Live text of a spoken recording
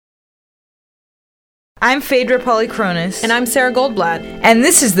I'm Phaedra Polychronis. And I'm Sarah Goldblatt. And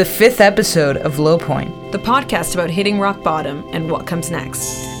this is the 5th episode of Low Point, the podcast about hitting rock bottom and what comes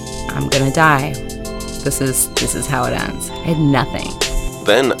next. I'm gonna die. This is how it ends. I had nothing.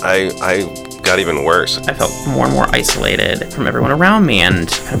 Then I got even worse. I felt more and more isolated from everyone around me and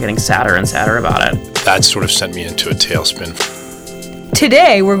kind of getting sadder and sadder about it. That sort of sent me into a tailspin.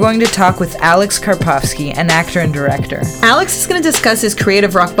 Today, we're going to talk with Alex Karpovsky, an actor and director. Alex is going to discuss his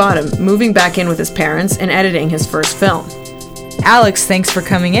creative rock bottom, moving back in with his parents, and editing his first film. Alex, thanks for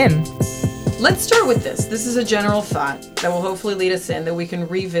coming in. Let's start with this. This is a general thought that will hopefully lead us in that we can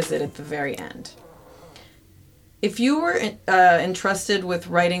revisit at the very end. If you were entrusted with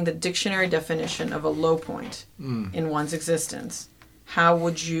writing the dictionary definition of a low point in one's existence, how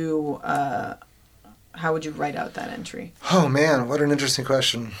would you write out that entry? Oh man, what an interesting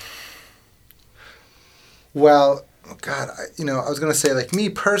question. Well, God, I was going to say, like, me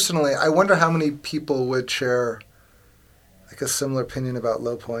personally, I wonder how many people would share like a similar opinion about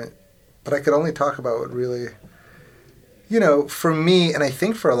low point. But I could only talk about what really, for me, and I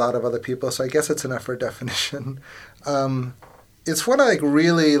think for a lot of other people, so I guess it's enough for a definition. It's when I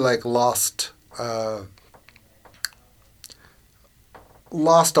really lost a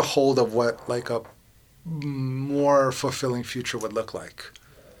hold of what a more fulfilling future would look like.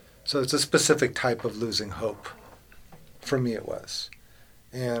 So it's a specific type of losing hope. For me it was.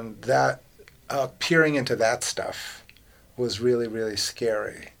 And that peering into that stuff was really, really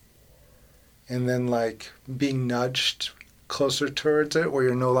scary. And then being nudged closer towards it where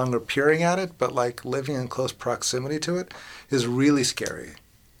you're no longer peering at it, but living in close proximity to it is really scary.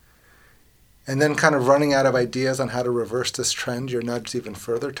 And then kind of running out of ideas on how to reverse this trend, you're nudged even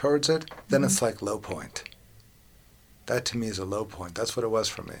further towards it, then it's like low point. That to me is a low point. That's what it was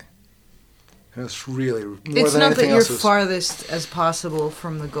for me. And it's really, more than anything else. It's not that you're farthest as possible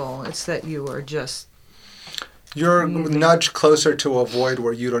from the goal. It's that you are just... You're nudged closer to avoid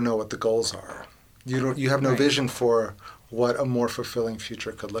where you don't know what the goals are. You have no vision for what a more fulfilling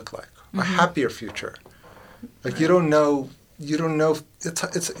future could look like. A happier future. You don't know...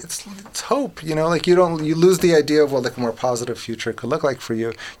 It's hope, you lose the idea of what a more positive future could look like for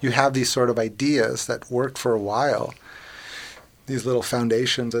you. You have these sort of ideas that worked for a while, these little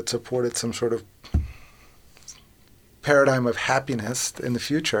foundations that supported some sort of paradigm of happiness in the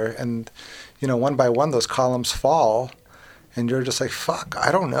future, and one by one those columns fall, and you're just like, fuck,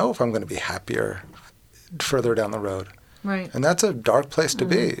 I don't know if I'm going to be happier further down the road. Right. And that's a dark place to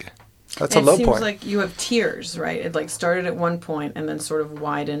be. That's a low point. It seems like you have tiers, right? It started at one point and then sort of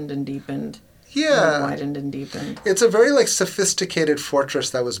widened and deepened. Yeah. Widened and deepened. It's a very sophisticated fortress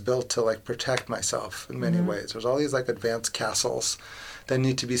that was built to protect myself in many ways. There's all these advanced castles that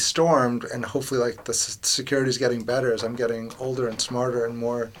need to be stormed, and hopefully the security is getting better as I'm getting older and smarter and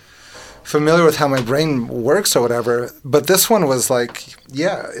more familiar with how my brain works or whatever. But this one was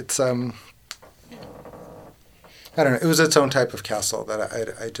it's I don't know. It was its own type of castle that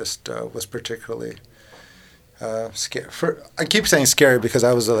I just was particularly scared. I keep saying scary because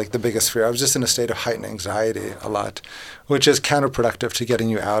I was the biggest fear. I was just in a state of heightened anxiety a lot, which is counterproductive to getting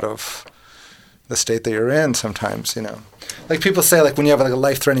you out of the state that you're in sometimes, People say when you have a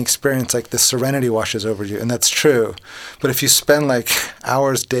life-threatening experience, this serenity washes over you, and that's true. But if you spend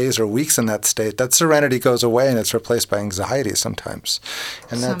hours, days, or weeks in that state, that serenity goes away and it's replaced by anxiety sometimes.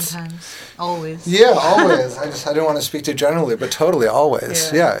 And sometimes. Always. Yeah, always. I don't want to speak too generally, but totally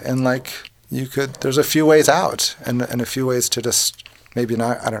always. Yeah. And there's a few ways out and a few ways to just maybe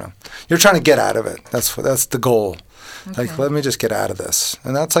not, I don't know. You're trying to get out of it. That's the goal. Okay. Let me just get out of this.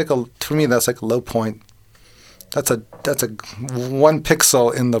 And that's for me, that's a low point. That's a 1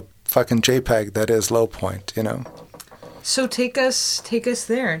 pixel in the fucking JPEG that is low point, So take us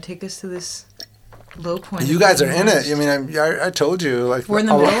there. Take us to this low point. You guys are in it. I mean, I told you. We're in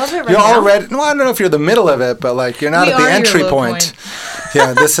the middle of it right you're now? Already, no, I don't know if you're the middle of it, but you're not at the entry point.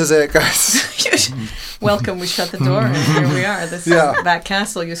 Yeah, this is it, guys. Welcome. We shut the door and here we are. This is that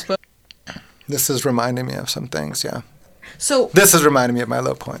castle you spoke. This is reminding me of some things, yeah. So this is reminding me of my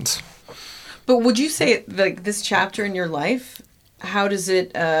low points. But would you say this chapter in your life, how does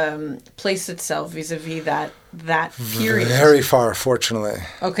it place itself vis-a-vis that period? Very far, fortunately.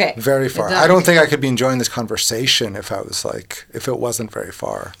 Okay. Very far. I don't think I could be enjoying this conversation if it wasn't very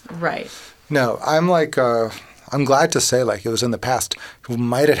far. Right. No, I'm glad to say it was in the past.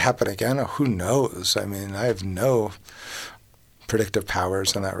 Might it happen again? Who knows? I mean, I have no predictive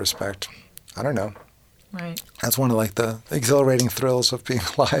powers in that respect. I don't know. Right. That's one of the exhilarating thrills of being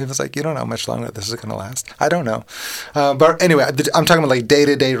alive. It's you don't know how much longer this is going to last. I don't know. But anyway, I'm talking about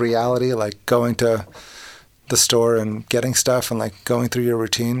day-to-day reality, going to the store and getting stuff and going through your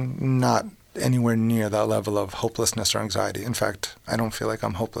routine. Not anywhere near that level of hopelessness or anxiety. In fact, I don't feel like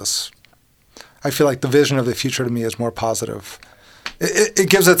I'm hopeless. I feel like the vision of the future to me is more positive. It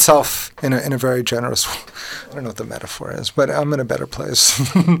gives itself in a very generous, I don't know what the metaphor is, but I'm in a better place.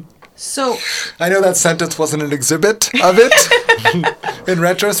 So I know that sentence wasn't an exhibit of it. In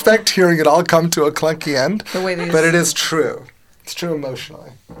retrospect, hearing it all come to a clunky end. But it is true. It's true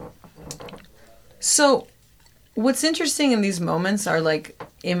emotionally. So what's interesting in these moments are like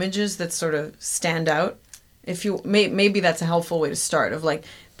images that sort of stand out. If you maybe that's a helpful way to start, of like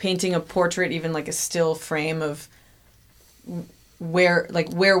painting a portrait, even like a still frame of where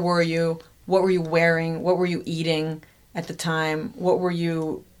were you? What were you wearing? What were you eating at the time? What were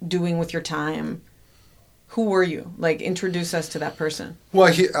you doing with your time? Who were you? Like, introduce us to that person.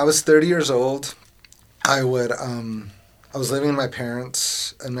 Well, I was 30 years old. I was living in my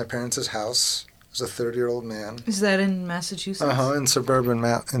parents' house. I was a 30-year-old man. Is that in Massachusetts? In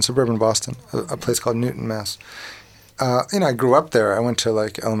suburban Boston, a place called Newton, Mass. I grew up there. I went to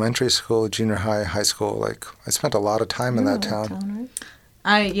like elementary school, junior high, high school. Like, I spent a lot of time in that town.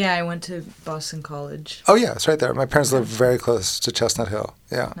 Right? I went to Boston College. Oh yeah, it's right there. My parents lived very close to Chestnut Hill.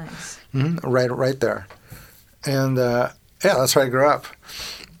 Yeah. Nice. Mm-hmm. Right there. And that's where I grew up.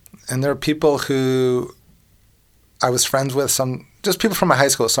 And there are people who I was friends with, just people from my high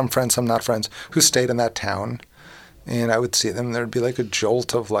school, some friends, some not friends, who stayed in that town. And I would see them, and there'd be like a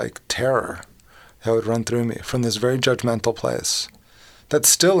jolt of like terror that would run through me from this very judgmental place that's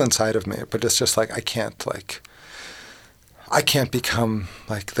still inside of me, but it's just like I can't become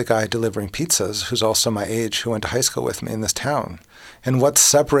like the guy delivering pizzas who's also my age, who went to high school with me in this town. And what's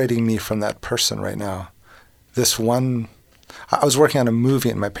separating me from that person right now? I was working on a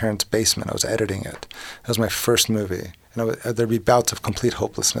movie in my parents' basement. I was editing it. It was my first movie. And there'd be bouts of complete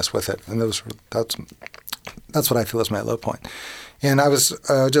hopelessness with it. And that's what I feel is my low point. And I was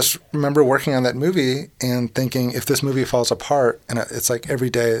just remember working on that movie and thinking, if this movie falls apart, and it's like every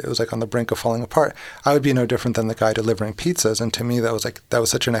day it was like on the brink of falling apart, I would be no different than the guy delivering pizzas. And to me, that was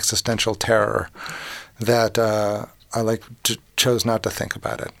such an existential terror that I chose not to think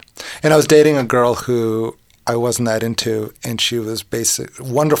about it. And I was dating a girl who I wasn't that into, and she was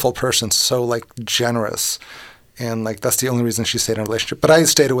wonderful person, so like generous. And like that's the only reason she stayed in a relationship. But I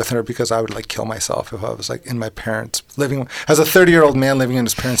stayed with her because I would like kill myself if I was like in my parents' living as a 30-year-old man living in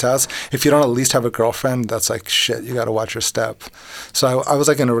his parents' house. If you don't at least have a girlfriend, that's like shit. You got to watch your step. So I was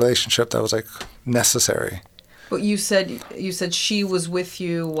like in a relationship that was like necessary. But you said she was with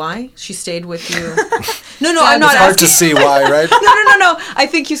you. Why? She stayed with you. No, I'm not. It's hard to see why, right? No. I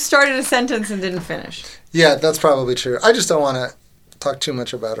think you started a sentence and didn't finish. Yeah, that's probably true. I just don't want to talk too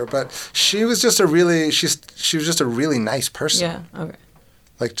much about her, but she was just she was just a really nice person. Yeah. Okay.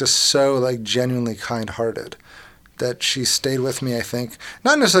 Like just so like genuinely kind-hearted that she stayed with me. I think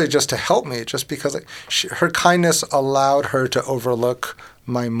not necessarily just to help me, just because like her kindness allowed her to overlook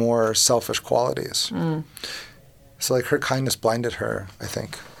my more selfish qualities. Mm. So like her kindness blinded her, I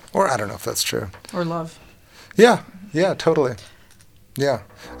think, or I don't know if that's true. Or love. Yeah, totally. Yeah,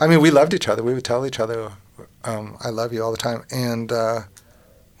 I mean we loved each other. We would tell each other, I love you all the time. And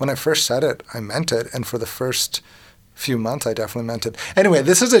when I first said it, I meant it. And for the first few months, I definitely meant it. Anyway,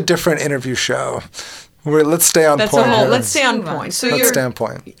 this is a different interview show. Let's stay on point. Let's stay on point. So let's stay on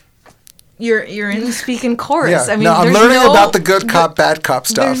point. You're in the speaking chorus. Yeah. I mean, no, I'm learning about the good cop, bad cop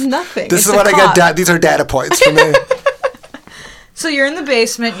stuff. There's nothing. This is what I get. These are data points for me. So you're in the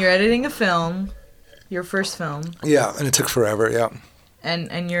basement. You're editing a film, your first film. Yeah, and it took forever. Yeah.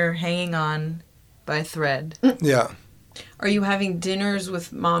 And you're hanging on by a thread. Yeah. Are you having dinners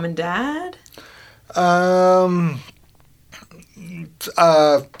with mom and dad?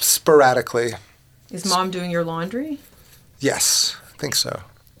 Sporadically. Is mom doing your laundry? Yes, I think so.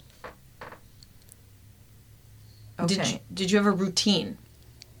 Okay. Did you have a routine?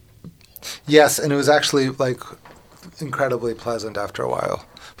 Yes, and it was actually like incredibly pleasant after a while.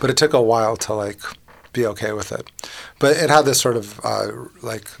 But it took a while to like be okay with it. But it had this sort of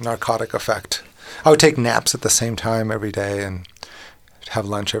like narcotic effect. I would take naps at the same time every day and have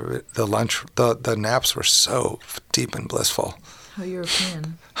lunch. The naps were so deep and blissful. How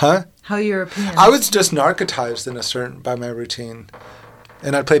European. Huh? How European. I was just narcotized by my routine.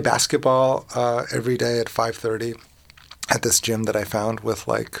 And I'd play basketball every day at 5:30 at this gym that I found with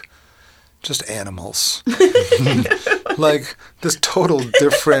like just animals. Like this total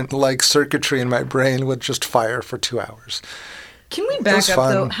different like circuitry in my brain would just fire for 2 hours. Can we back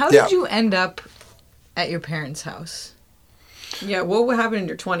up though? How did you end up at your parents' house? Yeah, what happened in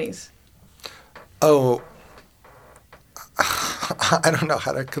your 20s? Oh, I don't know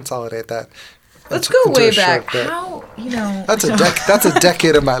how to consolidate that. Let's go way back. How, That's a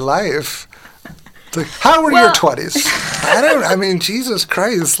decade of my life. It's like, how were your 20s? I mean, Jesus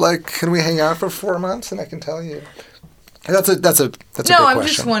Christ. Like, can we hang out for 4 months and I can tell you? That's a big question. No, I'm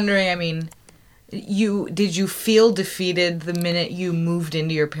just wondering, I mean, did you feel defeated the minute you moved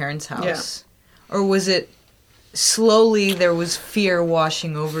into your parents' house? Yeah. Or was it slowly there was fear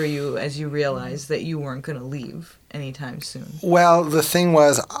washing over you as you realized that you weren't going to leave anytime soon? Well, the thing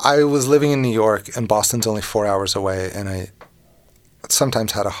was, I was living in New York and Boston's only 4 hours away, and I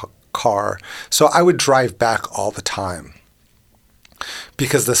sometimes had a car. So I would drive back all the time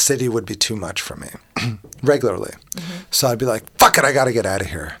because the city would be too much for me regularly. Mm-hmm. So I'd be like, fuck it, I got to get out of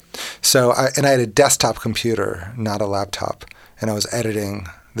here. So I had a desktop computer, not a laptop, and I was editing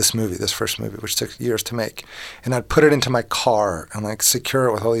this first movie, which took years to make. And I'd put it into my car and like secure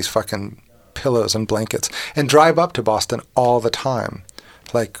it with all these fucking pillows and blankets and drive up to Boston all the time,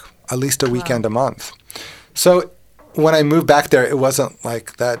 like at least a weekend a month. So when I moved back there, it wasn't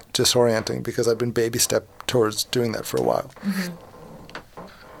like that disorienting because I'd been baby stepped towards doing that for a while.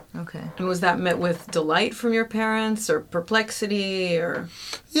 Mm-hmm. Okay. And was that met with delight from your parents or perplexity or?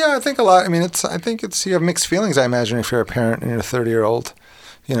 Yeah, I think a lot. I mean, you have mixed feelings, I imagine, if you're a parent and you're a 30-year-old.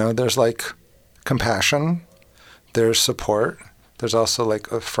 You know, there's like compassion, there's support, there's also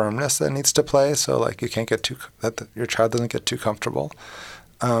like a firmness that needs to play. So like you can't get your child doesn't get too comfortable.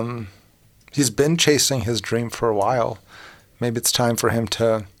 He's been chasing his dream for a while. Maybe it's time for him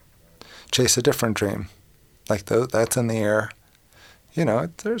to chase a different dream. Like that's in the air. You know,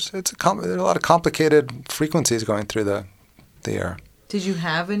 there's a lot of complicated frequencies going through the air. Did you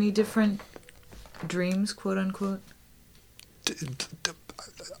have any different dreams, quote unquote?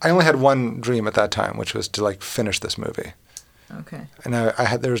 I only had one dream at that time, which was to like finish this movie. Okay. And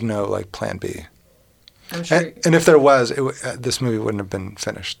there was no like plan B. I'm sure. And if there was, this movie wouldn't have been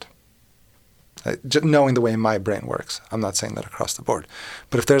finished. Just knowing the way my brain works, I'm not saying that across the board.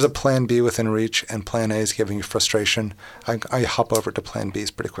 But if there's a plan B within reach and plan A is giving you frustration, I hop over to plan B's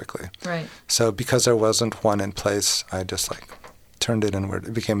pretty quickly. Right. So because there wasn't one in place, I just like turned it inward.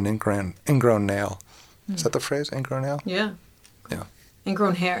 It became an ingrown nail. Is that the phrase, ingrown nail? Yeah. Yeah.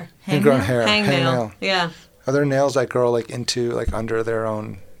 Ingrown hair. Ingrown hair. Hangnail. Yeah. Are there nails that grow like into, like under their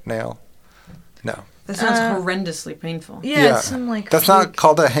own nail? No. That sounds horrendously painful. Yeah, it's some like that's not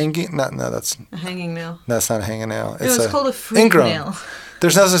called a hanging. No, that's a hanging nail. That's not a hanging nail. It's called a fruit ingrown nail.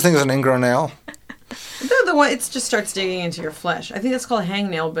 There's no such thing as an ingrown nail. The one it just starts digging into your flesh. I think that's called a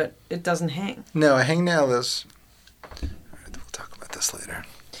hangnail, but it doesn't hang. No, a hangnail is. All right, we'll talk about this later.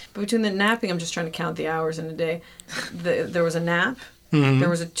 But between the napping, I'm just trying to count the hours in a day. There was a nap. Mm-hmm. There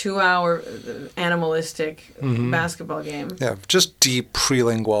was a 2-hour animalistic basketball game. Yeah, just deep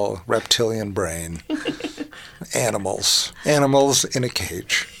prelingual reptilian brain. Animals in a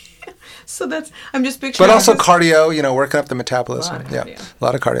cage. So I'm just picturing. But also cardio, working up the metabolism. A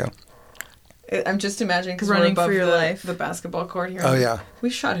lot of cardio. I'm just imagining because running we're above for your life. The basketball court here. Oh yeah. We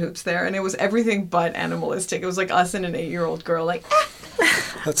shot hoops there, and it was everything but animalistic. It was like us and an 8-year-old girl, like.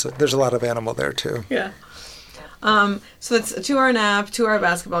 There's a lot of animal there too. Yeah. So that's a 2-hour nap, 2-hour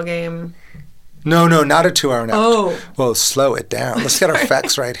basketball game. No, not a 2-hour nap. Oh. Well, slow it down. Let's get our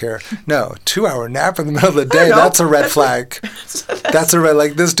facts right here. No, 2-hour nap in the middle of the day, that's a red flag. That's a red,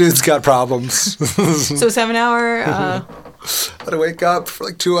 like, this dude's got problems. So 7-hour... Gotta wake up for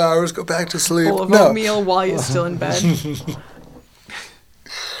like 2 hours, go back to sleep. Bowl of oatmeal while you're still in bed.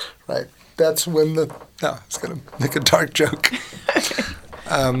 Right. That's when it's gonna make a dark joke.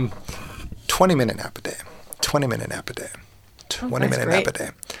 20-minute nap a day. 20-minute nap a day. 20-minute nap a day.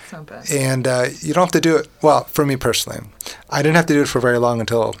 That's not bad. And you don't have to do it, well, for me personally, I didn't have to do it for very long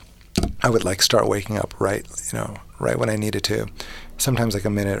until I would like start waking up right when I needed to. Sometimes like a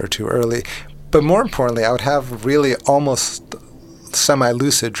minute or two early. But more importantly, I would have really almost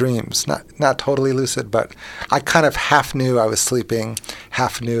semi-lucid dreams. Not totally lucid, but I kind of half knew I was sleeping,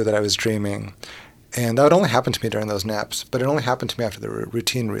 half knew that I was dreaming. And that would only happen to me during those naps, but it only happened to me after the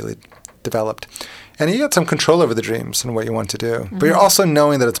routine really developed. And you get some control over the dreams and what you want to do. Mm-hmm. But you're also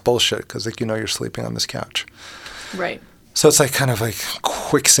knowing that it's bullshit because you're sleeping on this couch. Right. So it's like kind of like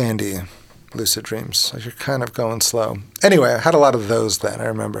quicksandy lucid dreams. Like you're kind of going slow. Anyway, I had a lot of those then, I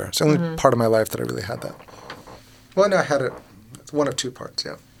remember. It's the only part of my life that I really had that. Well, no, I had it. It's one of two parts,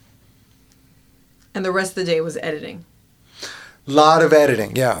 yeah. And the rest of the day was editing. Lot of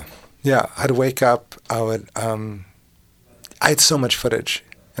editing, yeah. Yeah, I'd wake up, I had so much footage.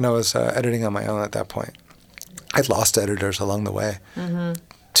 And I was editing on my own at that point. I'd lost editors along the way.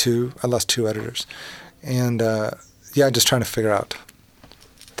 Mm-hmm. I lost 2 editors. And just trying to figure out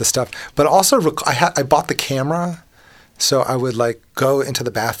the stuff. But also, I bought the camera, so I would like go into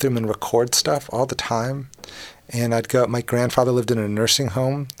the bathroom and record stuff all the time. And I'd go. My grandfather lived in a nursing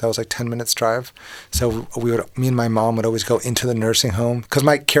home that was like 10 minutes drive. So me and my mom would always go into the nursing home because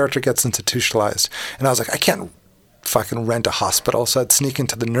my character gets institutionalized. And I was like, I can't fucking rent a hospital. So I'd sneak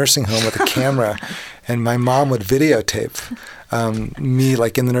into the nursing home with a camera, and my mom would videotape me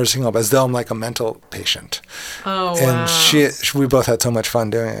like in the nursing home as though I'm like a mental patient. Oh, and wow. we both had so much fun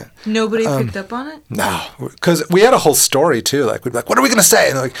doing it. Nobody picked up on it? No, because we had a whole story too. Like we'd be like, what are we going to say?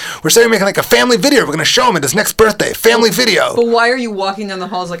 And like, we're saying we're making like a family video. We're going to show him at his next birthday. Family video. But why are you walking down the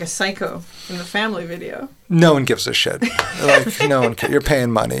halls like a psycho in the family video? No one gives a shit. Like, no one cares. You're paying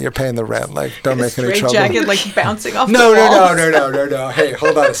money. You're paying the rent. Like, don't make any trouble. Jacket like bouncing off No. the walls. Hey,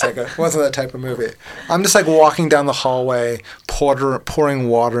 hold on a second. It wasn't that type of movie. I'm just like walking down the hallway, pouring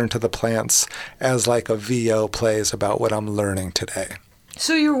water into the plants as like a VO plays about what I'm learning today.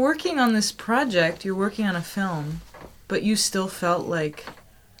 So you're working on this project, you're working on a film, but you still felt like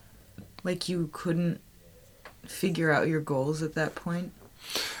you couldn't figure out your goals at that point?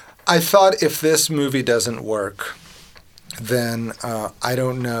 I thought if this movie doesn't work, then I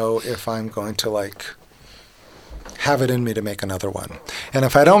don't know if I'm going to like have it in me to make another one. And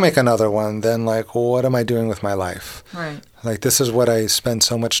if I don't make another one, then like, what am I doing with my life? Right. Like, this is what I spend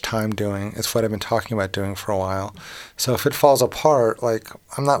so much time doing. It's what I've been talking about doing for a while. So if it falls apart, like,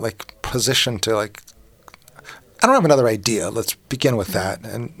 I'm not like positioned to like, I don't have another idea. Let's begin with that.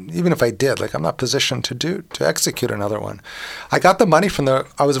 And even if I did, like, I'm not positioned to execute another one. I got the money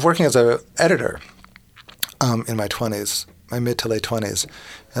I was working as an editor in my 20s, my mid to late 20s,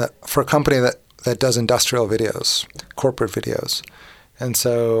 for a company that does industrial videos, corporate videos. And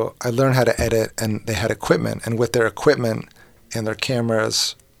so I learned how to edit, and they had equipment. And with their equipment and their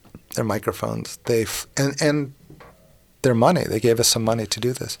cameras, their microphones, and their money, they gave us some money to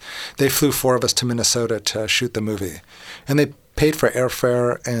do this. They flew 4 of us to Minnesota to shoot the movie. And they paid for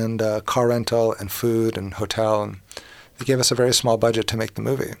airfare and car rental and food and hotel. And they gave us a very small budget to make the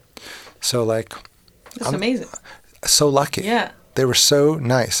movie. So like, that's amazing. So lucky. Yeah. They were so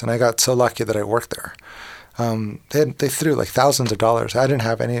nice, and I got so lucky that I worked there. They threw like thousands of dollars. I didn't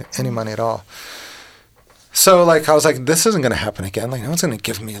have any money at all. So like, I was like, this isn't going to happen again. Like, no one's going to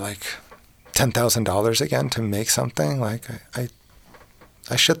give me like $10,000 again to make something. Like,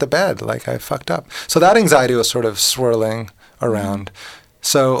 I shit the bed. Like, I fucked up. So that anxiety was sort of swirling around.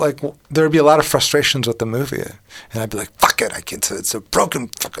 So like, there'd be a lot of frustrations with the movie, and I'd be like, fuck it, it's a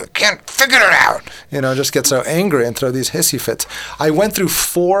broken, I can't figure it out. Just get so angry and throw these hissy fits. I went through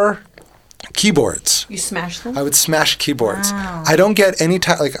 4 keyboards. You smashed them? I would smash keyboards. Wow. I don't get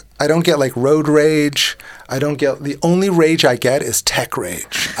I don't get like road rage. The only rage I get is tech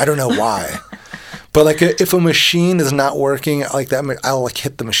rage. I don't know why. But like, if a machine is not working like that, I'll like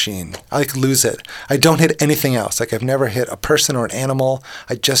hit the machine. I like lose it. I don't hit anything else. Like, I've never hit a person or an animal.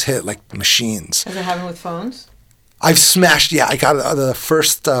 I just hit like machines. Does it happen with phones? I've smashed. Yeah, I got the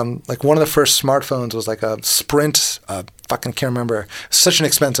first like one of the first smartphones was like a Sprint. Fucking can't remember. Such an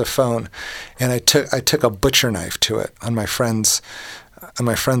expensive phone, and I took a butcher knife to it on my friend's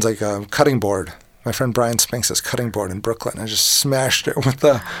like cutting board. My friend Brian Spinks' cutting board in Brooklyn. I just smashed it with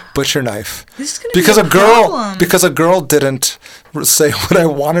the butcher knife. This is gonna be a problem. Because a girl didn't say what I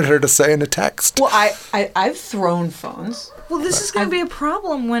wanted her to say in a text. Well, I've thrown phones. Well, this is going to be a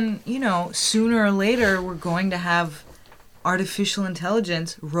problem when, sooner or later we're going to have artificial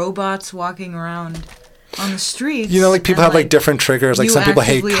intelligence, robots walking around on the streets. Like, people have like different triggers. Like, some people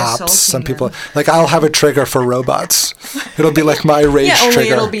hate cops. Some people, like, I'll have a trigger for robots. It'll be like my rage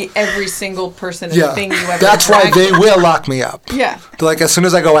trigger. It'll be every single person and thing you ever That's why they will lock me up. Yeah. Like, as soon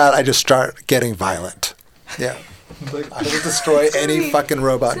as I go out, I just start getting violent. Yeah. Like, I will destroy any fucking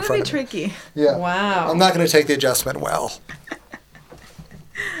robot in front of me. It's going to be tricky. Yeah. Wow. I'm not going to take the adjustment well.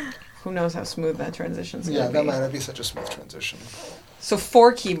 Who knows how smooth that transition's going to be. Yeah, that might not be such a smooth transition. So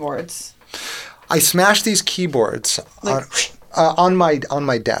 4 keyboards. I smashed these keyboards on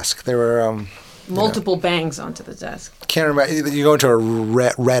my desk. They were multiple bangs onto the desk. Can't remember. You go into a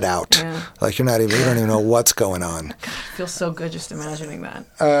red out. Yeah. Like, you don't even know what's going on. God, it feels so good just imagining that.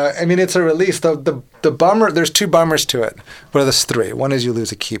 It's a release. The bummer. There's 2 bummers to it. Well, there's 3. One is you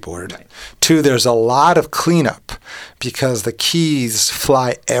lose a keyboard. Right. 2, there's a lot of cleanup because the keys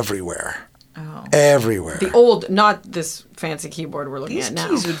fly everywhere. Oh. Everywhere. The old, not this fancy keyboard we're looking at now.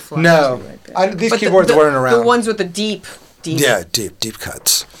 These keys would fly. No, these keyboards weren't around. The ones with the deep. Yeah, deep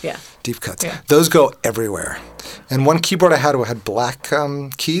cuts. Yeah. Deep cuts. Yeah. Those go everywhere. And one keyboard I had black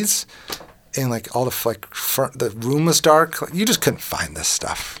keys, and like all the room was dark. You just couldn't find this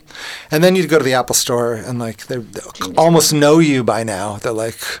stuff. And then you'd go to the Apple store, and like they almost know you by now. They're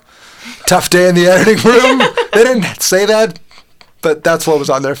like, tough day in the editing room. They didn't say that but that's what was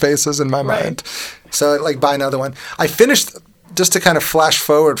on their faces in my mind. So like buy another one. I finished, just to kind of flash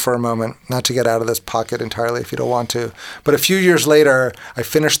forward for a moment, not to get out of this pocket entirely if you don't want to, but a few years later, I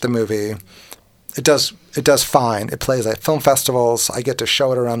finished the movie. It does fine. It plays at film festivals. I get to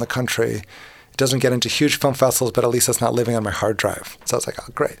show it around the country. It doesn't get into huge film festivals, but at least it's not living on my hard drive. So I was like,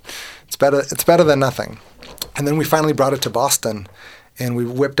 oh, great. It's better than nothing. And then we finally brought it to Boston, and we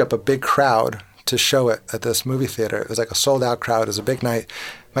whipped up a big crowd to show it at this movie theater. It was like a sold-out crowd. It was a big night.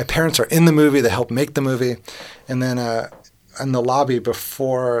 My parents are in the movie. They helped make the movie. And then in the lobby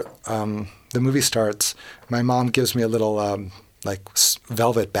before the movie starts, my mom gives me a little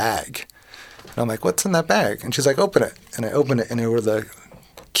velvet bag. And I'm like, what's in that bag? And she's like, open it. And I open it, and it were the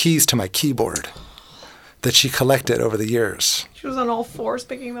keys to my keyboard that she collected over the years. She was on all fours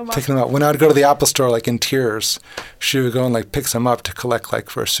picking them up. When I'd go to the Apple store, like in tears, she would go and like pick some up to collect like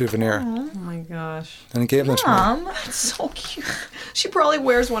for a souvenir. Oh my gosh. And gave them to me. Mom, That's so cute. She probably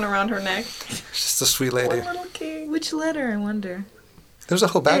wears one around her neck. She's just a sweet lady. One little key. which letter, I wonder? There's a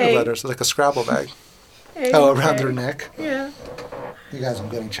whole bag Hey. of letters, like a Scrabble bag. Hey, around hey. her neck. Yeah. You guys, I'm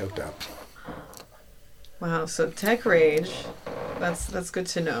getting choked up. Wow, so tech rage. That's good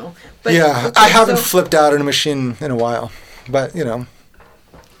to know. But, Yeah, okay, I haven't so- flipped out in a machine in a while. But, you know,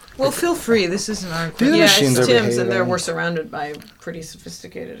 Well, feel free. This isn't our These question. Yeah, machines it's are Tim's, and behaving. we're surrounded by pretty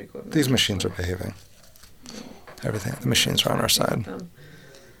sophisticated equipment. these machines are behaving. Everything. The machines are on our side.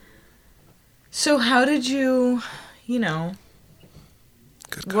 So how did you, Good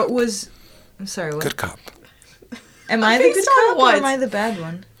cop. what was, I'm sorry, what? Good cop. Am I the Based good on cop what? or am I the bad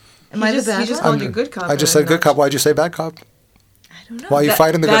one? Am I the bad He just one? called you good cop. I just and said good I'm cop. Why'd you say bad cop? I don't know. Why are you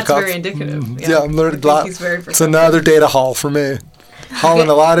fighting the good that's cop? very indicative. Yeah, I'm learning a I think lot. he's very It's perceptive. another data haul for me. Hauling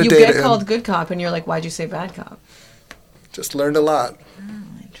a lot of you data get in. called good cop, and you're like, why'd you say bad cop? Just learned a lot. Oh,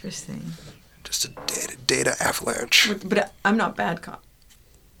 interesting. Just a data avalanche. But I'm not bad cop.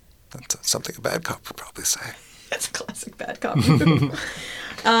 That's something a bad cop would probably say. That's a classic bad cop.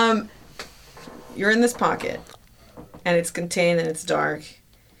 You're in this pocket, and it's contained and it's dark.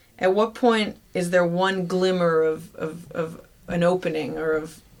 At what point is there one glimmer of an opening or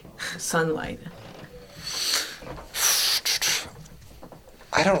of sunlight?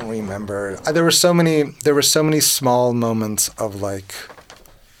 I don't remember. There were so many small moments of like.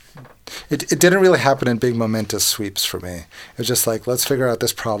 It didn't really happen in big momentous sweeps for me. It was just like, let's figure out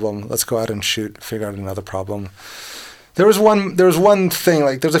this problem. Let's go out and figure out another problem. There was one thing,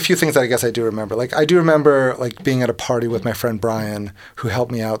 like there's a few things that I guess I do remember. Like I do remember like being at a party with my friend Brian, who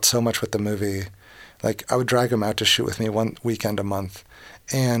helped me out so much with the movie. Like I would drag him out to shoot with me one weekend a month.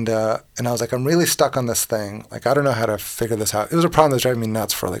 And I was like, I'm really stuck on this thing. Like, I don't know how to figure this out. It was a problem that was driving me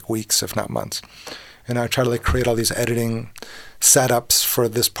nuts for like weeks, if not months. And I tried to like create all these editing setups for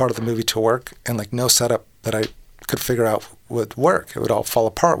this part of the movie to work. And like no setup that I could figure out would work. It would all fall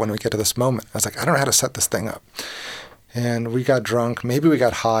apart when we get to this moment. I was like, I don't know how to set this thing up. And we got drunk. Maybe we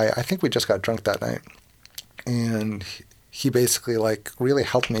got high. I think we just got drunk that night. And he basically like really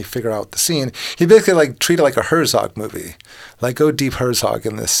helped me figure out the scene. He basically like treated it like a Herzog movie, like go deep Herzog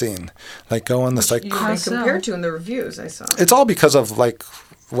in this scene, like go on this like. You've How been so? compared to in the reviews I saw. It's all because of like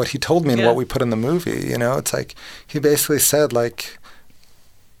what he told me and Yeah. what we put in the movie. You know, it's like he basically said like.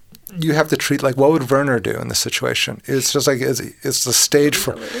 You have to treat like what would Werner do in this situation? It's just like it's the stage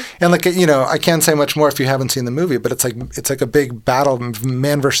for, and like I can't say much more if you haven't seen the movie, but it's like a big battle,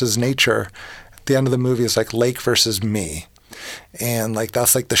 man versus nature. At the end of the movie is like Lake versus me, and like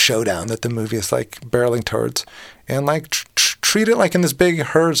that's like the showdown that the movie is like barreling towards, and like treat it like in this big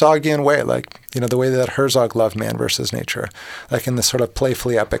Herzogian way, like the way that Herzog loved man versus nature, like in this sort of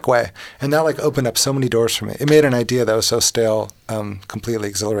playfully epic way, and that like opened up so many doors for me. It made an idea that was so stale completely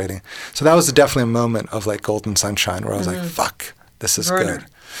exhilarating. So that was definitely a moment of like golden sunshine where I was like, fuck, this is Werner. good.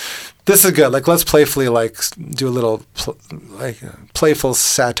 This is good. Like let's playfully like do a little playful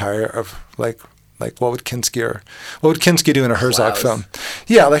satire of like what would Kinski do in a Herzog film?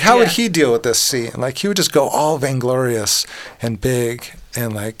 Yeah, like how would he deal with this scene? Like he would just go all vainglorious and big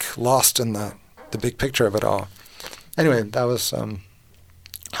and like lost in the big picture of it all. Anyway, that was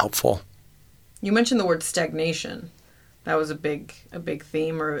helpful. You mentioned the word stagnation. That was a big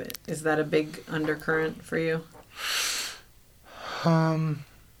theme, or is that a big undercurrent for you?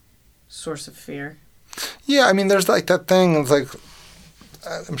 Source of fear. Yeah, I mean, there's like that thing. It's like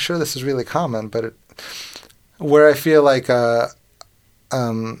I'm sure this is really common, but where I feel like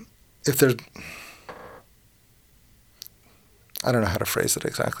if there's, I don't know how to phrase it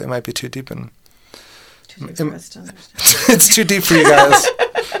exactly. It might be too deep and Too deep for us to understand. it's too deep for you guys.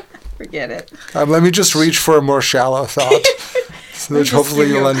 Forget it. Let me just reach for a more shallow thought, so that Just hopefully give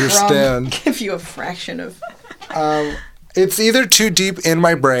you you'll a crumb, understand. Give you a fraction of. It's either too deep in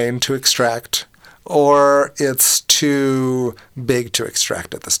my brain to extract, or it's too big to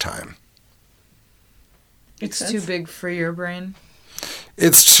extract at this time. It's too big for your brain.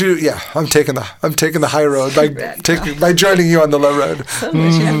 It's too, yeah. I'm taking the high road by joining you on the low road.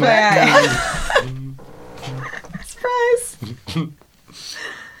 Surprise.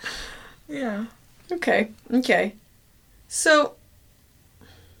 Yeah. Okay. So,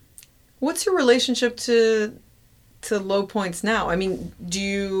 what's your relationship to low points now? I mean,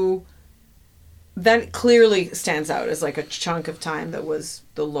 that clearly stands out as like a chunk of time that was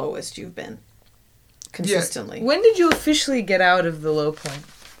the lowest you've been consistently. Yeah. When did you officially get out of the low point?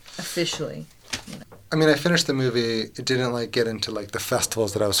 Officially. I mean, I finished the movie. It didn't like get into like the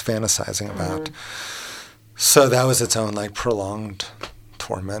festivals that I was fantasizing about. So that was its own like prolonged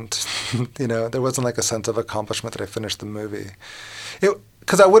torment. There wasn't like a sense of accomplishment that I finished the movie.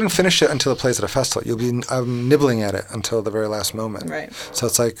 Because I wouldn't finish it until it plays at a festival. I'm nibbling at it until the very last moment. Right. So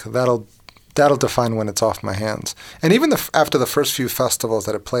it's like that'll define when it's off my hands. And even after the first few festivals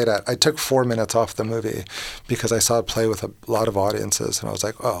that it played at, I took 4 minutes off the movie because I saw it play with a lot of audiences, and I was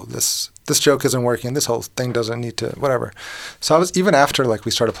like, oh, this joke isn't working. This whole thing doesn't need to, whatever. So I was, even after like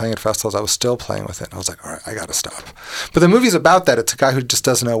we started playing at festivals, I was still playing with it. And I was like, all right, I got to stop. But the movie's about that. It's a guy who just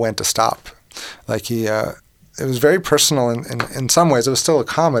doesn't know when to stop. Like it was very personal in some ways. It was still a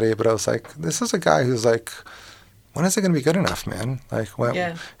comedy, but I was like, this is a guy who's like, when is it going to be good enough, man? Like,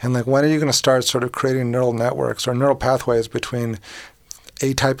 when, and like, when are you going to start sort of creating neural networks or neural pathways between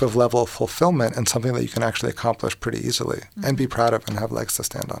a type of level of fulfillment and something that you can actually accomplish pretty easily and be proud of and have legs to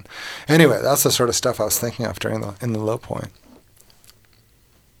stand on? Anyway, that's the sort of stuff I was thinking of in the low point.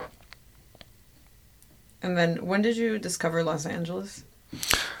 And then, when did you discover Los Angeles?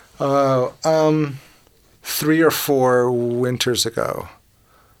 3 or 4 winters ago.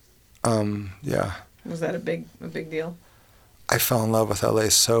 Yeah. Was that a big deal? I fell in love with LA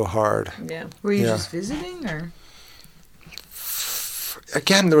so hard. Yeah. Were you just visiting, or?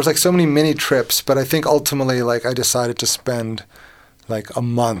 Again, there was like so many mini trips, but I think ultimately like I decided to spend like a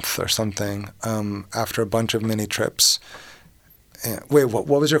month or something after a bunch of mini trips. Wait, what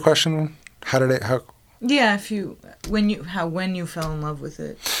was your question? Yeah, when you fell in love with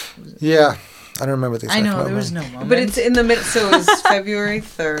it. Yeah. I don't remember the exact moment. There was no moment. But it's in the middle, so it was February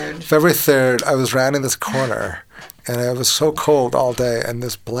 3rd. February 3rd, I was rounding this corner, and it was so cold all day, and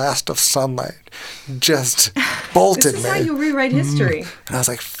this blast of sunlight just bolted me. This is how you rewrite history. And I was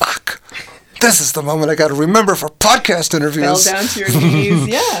like, fuck. This is the moment I got to remember for podcast interviews. Fell down to your knees,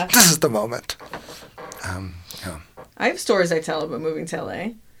 yeah. This is the moment. I have stories I tell about moving to LA.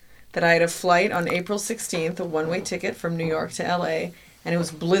 That I had a flight on April 16th, a one-way ticket from New York to LA, and it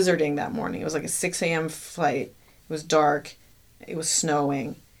was blizzarding that morning. It was like a 6 a.m. flight. It was dark. It was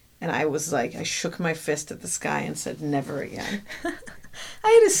snowing. And I was like, I shook my fist at the sky and said, never again. I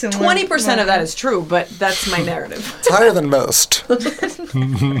had a similar 20% of that is true, but that's my narrative. It's higher than most. With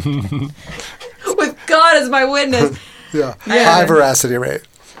God as my witness. Yeah. High veracity rate.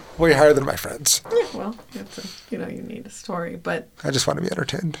 Way higher than my friends. Yeah, well, you need a story, but... I just want to be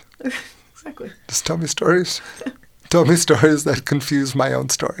entertained. Exactly. Just tell me stories. Tell me stories that confuse my own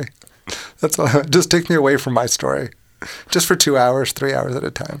story. That's all. Just take me away from my story. Just for 2 hours, 3 hours at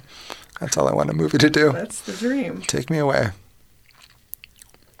a time. That's all I want a movie to do. That's the dream. Take me away.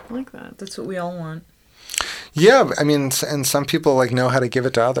 I like that. That's what we all want. Yeah, I mean, and some people like know how to give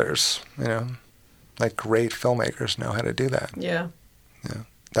it to others, Like great filmmakers know how to do that. Yeah. Yeah.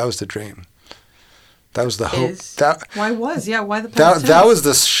 That was the dream. That was the hope. Why the past that was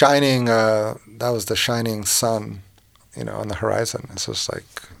the shining sun, on the horizon. It's just like,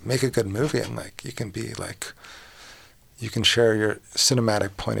 make a good movie and like you can share your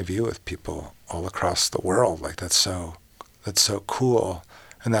cinematic point of view with people all across the world. Like that's so cool.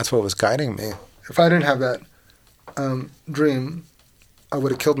 And that's what was guiding me. If I didn't have that dream, I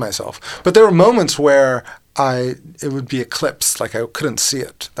would have killed myself. But there were moments where it would be eclipsed, like I couldn't see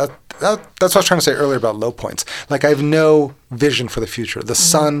it. That's what I was trying to say earlier about low points. Like I have no vision for the future. The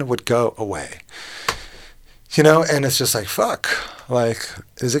sun would go away. And it's just like, fuck. Like,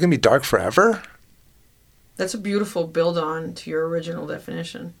 is it going to be dark forever? That's a beautiful build on to your original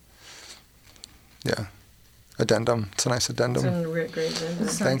definition. Yeah. Addendum. It's a nice addendum. It's a great addendum.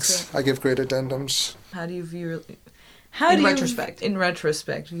 Thanks. I give great addendums. How do you view in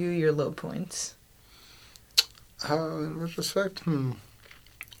retrospect, view your low points? In retrospect?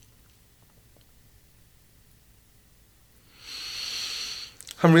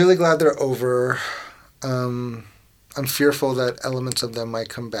 I'm really glad they're over. I'm fearful that elements of them might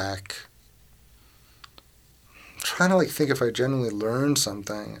come back. I'm trying to think if I genuinely learned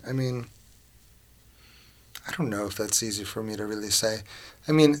something. I mean, I don't know if that's easy for me to really say.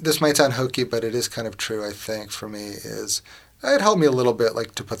 I mean, this might sound hokey, but it is kind of true, I think, for me, is it helped me a little bit,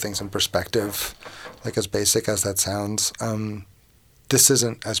 like, to put things in perspective, like, as basic as that sounds. This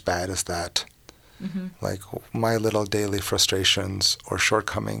isn't as bad as that. Mm-hmm. Like, my little daily frustrations or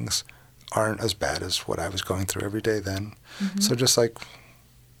shortcomings aren't as bad as what I was going through every day then. Mm-hmm. So just, like,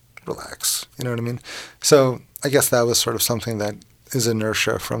 relax. You know what I mean? So I guess that was sort of something that is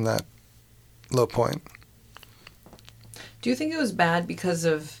inertia from that low point. Do you think it was bad because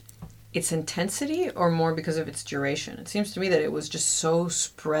of its intensity or more because of its duration? It seems to me that it was just so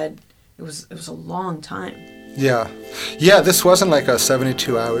spread. It was a long time. Yeah. Yeah, this wasn't like a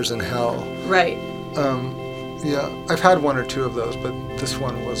 72 hours in hell. Right. Yeah, I've had one or two of those, but this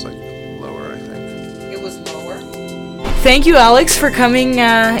one was like lower, I think. It was lower? Thank you, Alex, for coming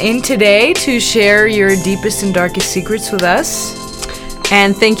in today to share your deepest and darkest secrets with us.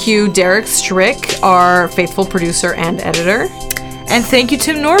 And thank you, Derek Strick, our faithful producer and editor. And thank you,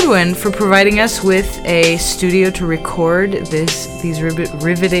 Tim Nordwin, for providing us with a studio to record these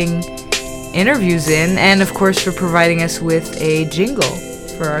riveting interviews in, and of course for providing us with a jingle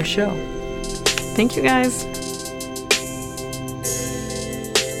for our show. Thank you, guys.